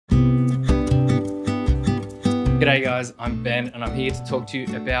G'day guys, I'm Ben and I'm here to talk to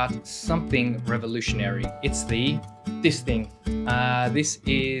you about something revolutionary. It's this thing. This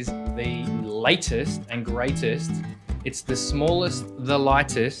is the latest and greatest. It's the smallest, the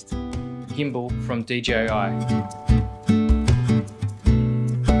lightest gimbal from DJI.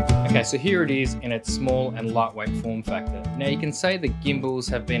 Okay, so here it is in its small and lightweight form factor. Now you can say the gimbals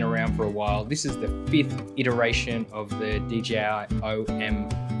have been around for a while. This is the 5th iteration of the DJI OM.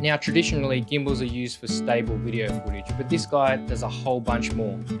 Now traditionally gimbals are used for stable video footage, but this guy does a whole bunch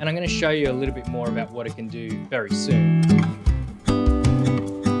more. And I'm going to show you a little bit more about what it can do very soon.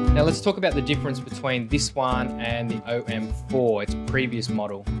 Now let's talk about the difference between this one and the OM4, its previous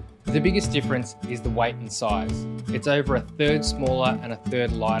model. The biggest difference is the weight and size. It's over a third smaller and a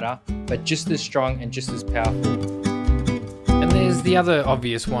third lighter, but just as strong and just as powerful. And there's the other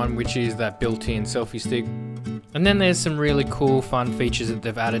obvious one, which is that built-in selfie stick. And then there's some really cool, fun features that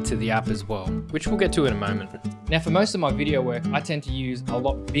they've added to the app as well, which we'll get to in a moment. Now for most of my video work, I tend to use a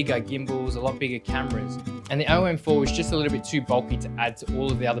lot bigger gimbals, a lot bigger cameras, and the OM4 was just a little bit too bulky to add to all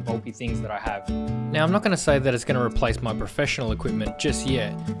of the other bulky things that I have. Now I'm not going to say that it's going to replace my professional equipment just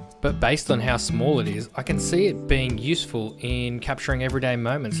yet, but based on how small it is, I can see it being useful in capturing everyday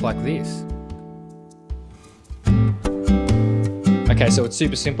moments like this. Okay, so it's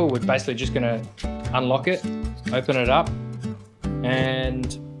super simple. We're basically just going to unlock it, open it up,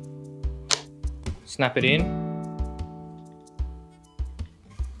 and snap it in.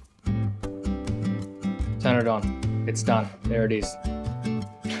 Turn it on. It's done. There it is.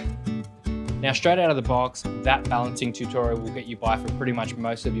 Now straight out of the box, that balancing tutorial will get you by for pretty much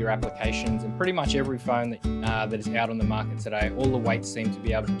most of your applications and pretty much every phone that is out on the market today. All the weights seem to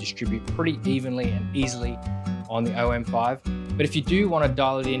be able to distribute pretty evenly and easily on the OM5. But if you do want to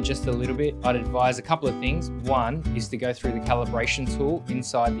dial it in just a little bit, I'd advise a couple of things. One is to go through the calibration tool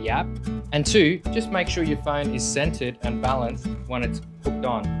inside the app. And two, just make sure your phone is centered and balanced when it's hooked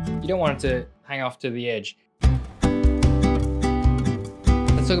on. You don't want it to hang off to the edge.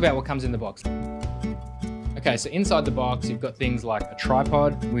 Let's talk about what comes in the box. Okay, so inside the box, you've got things like a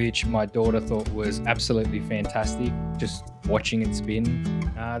tripod, which my daughter thought was absolutely fantastic, just watching it spin.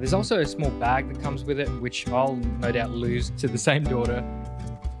 There's also a small bag that comes with it, which I'll no doubt lose to the same daughter.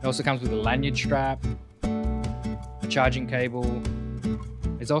 It also comes with a lanyard strap, a charging cable.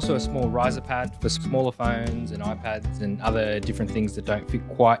 There's also a small riser pad for smaller phones and iPads and other different things that don't fit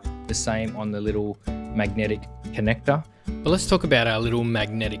quite the same on the little magnetic connector. But let's talk about our little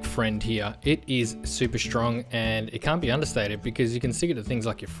magnetic friend here. It is super strong and it can't be understated because you can stick it to things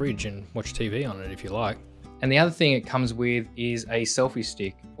like your fridge and watch TV on it if you like. And the other thing it comes with is a selfie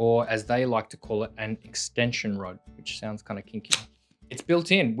stick, or as they like to call it, an extension rod, which sounds kind of kinky. It's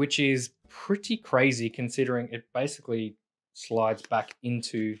built in, which is pretty crazy considering it basically slides back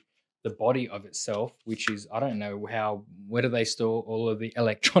into the body of itself, which is, I don't know where do they store all of the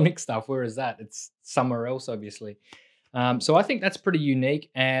electronic stuff? Where is that? It's somewhere else, obviously. So I think that's pretty unique,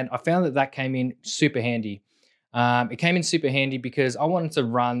 and I found that came in super handy. It came in super handy because I wanted to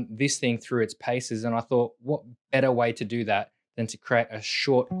run this thing through its paces, and I thought, what better way to do that than to create a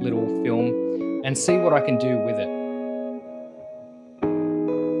short little film and see what I can do with it.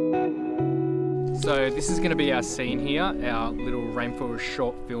 So this is going to be our scene here, our little rainforest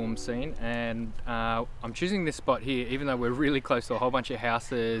short film scene, and I'm choosing this spot here even though we're really close to a whole bunch of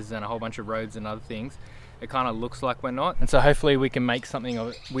houses and a whole bunch of roads and other things. It kind of looks like we're not, and so hopefully we can make something of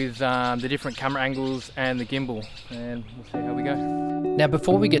it with the different camera angles and the gimbal, and we'll see how we go. Now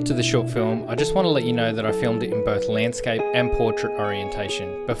before we get to the short film, I just want to let you know that I filmed it in both landscape and portrait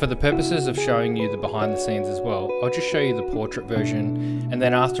orientation, but for the purposes of showing you the behind the scenes as well, I'll just show you the portrait version, and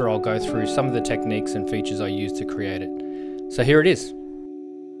then after I'll go through some of the techniques and features I used to create it. So here it is.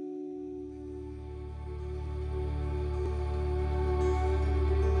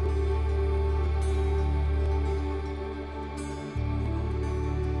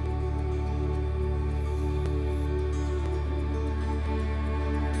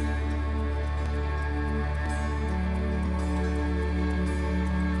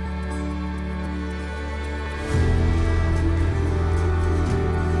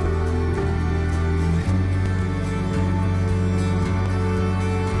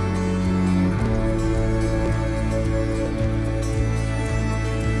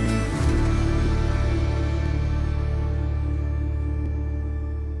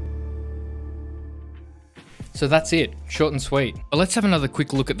 So that's it, short and sweet. But let's have another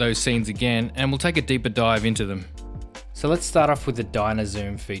quick look at those scenes again and we'll take a deeper dive into them. So let's start off with the Dyna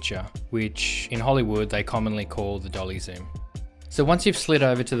Zoom feature, which in Hollywood they commonly call the dolly zoom. So once you've slid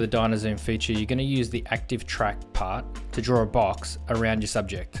over to the Dyna Zoom feature, you're going to use the active track part to draw a box around your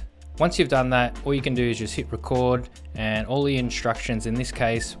subject. Once you've done that, all you can do is just hit record, and all the instructions, in this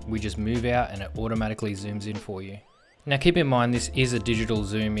case, we just move out and it automatically zooms in for you. Now keep in mind this is a digital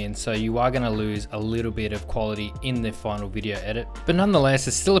zoom in, so you are going to lose a little bit of quality in the final video edit, but nonetheless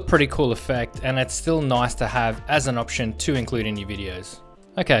it's still a pretty cool effect, and it's still nice to have as an option to include in your videos.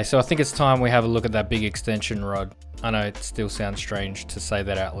 Okay, so I think it's time we have a look at that big extension rod. I know it still sounds strange to say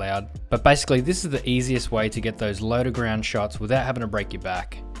that out loud, but basically this is the easiest way to get those low to ground shots without having to break your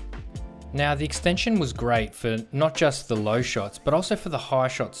back. Now the extension was great for not just the low shots, but also for the high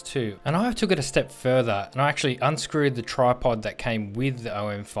shots too. And I took it a step further and I actually unscrewed the tripod that came with the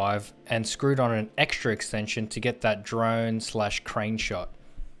OM5 and screwed on an extra extension to get that drone / crane shot.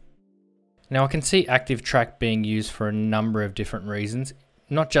 Now I can see active track being used for a number of different reasons,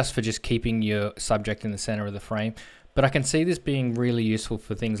 not just for just keeping your subject in the center of the frame, but I can see this being really useful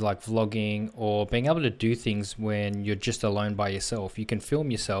for things like vlogging or being able to do things when you're just alone by yourself. You can film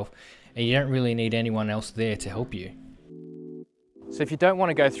yourself and you don't really need anyone else there to help you. So if you don't want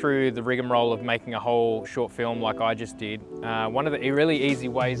to go through the rigmarole of making a whole short film like I just did, one of the really easy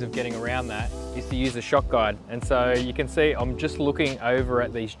ways of getting around that is to use a shot guide. And so you can see I'm just looking over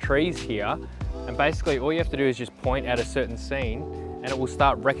at these trees here, and basically all you have to do is just point at a certain scene and it will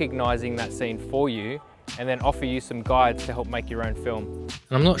start recognizing that scene for you and then offer you some guides to help make your own film.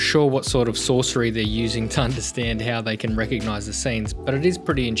 And I'm not sure what sort of sorcery they're using to understand how they can recognize the scenes, but it is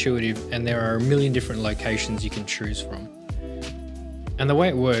pretty intuitive and there are a million different locations you can choose from. And the way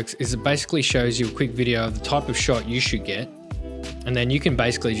it works is it basically shows you a quick video of the type of shot you should get, and then you can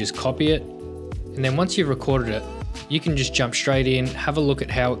basically just copy it, and then once you've recorded it, you can just jump straight in, have a look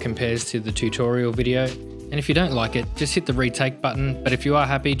at how it compares to the tutorial video, and if you don't like it, just hit the retake button, but if you are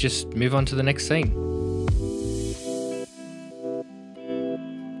happy, just move on to the next scene.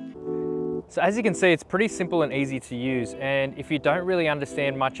 So as you can see, it's pretty simple and easy to use, and if you don't really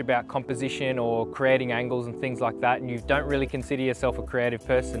understand much about composition or creating angles and things like that, and you don't really consider yourself a creative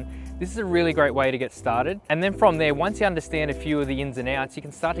person, this is a really great way to get started. And then from there, once you understand a few of the ins and outs, you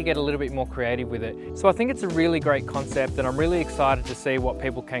can start to get a little bit more creative with it. So I think it's a really great concept, and I'm really excited to see what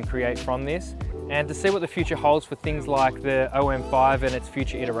people can create from this and to see what the future holds for things like the OM5 and its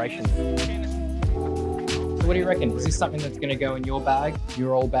future iterations. So what do you reckon? Is this something that's going to go in your bag,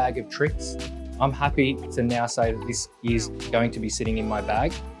 your old bag of tricks? I'm happy to now say that this is going to be sitting in my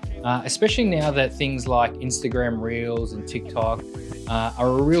bag, especially now that things like Instagram Reels and TikTok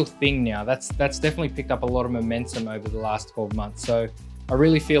are a real thing now. That's definitely picked up a lot of momentum over the last 12 months. So I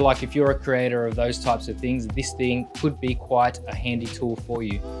really feel like if you're a creator of those types of things, this thing could be quite a handy tool for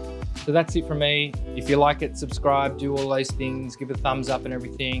you. So that's it from me. If you like it, subscribe, do all those things, give a thumbs up and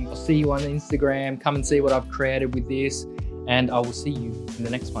everything. I'll see you on Instagram. Come and see what I've created with this, and I will see you in the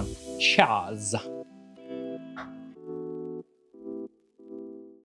next one. Cheers.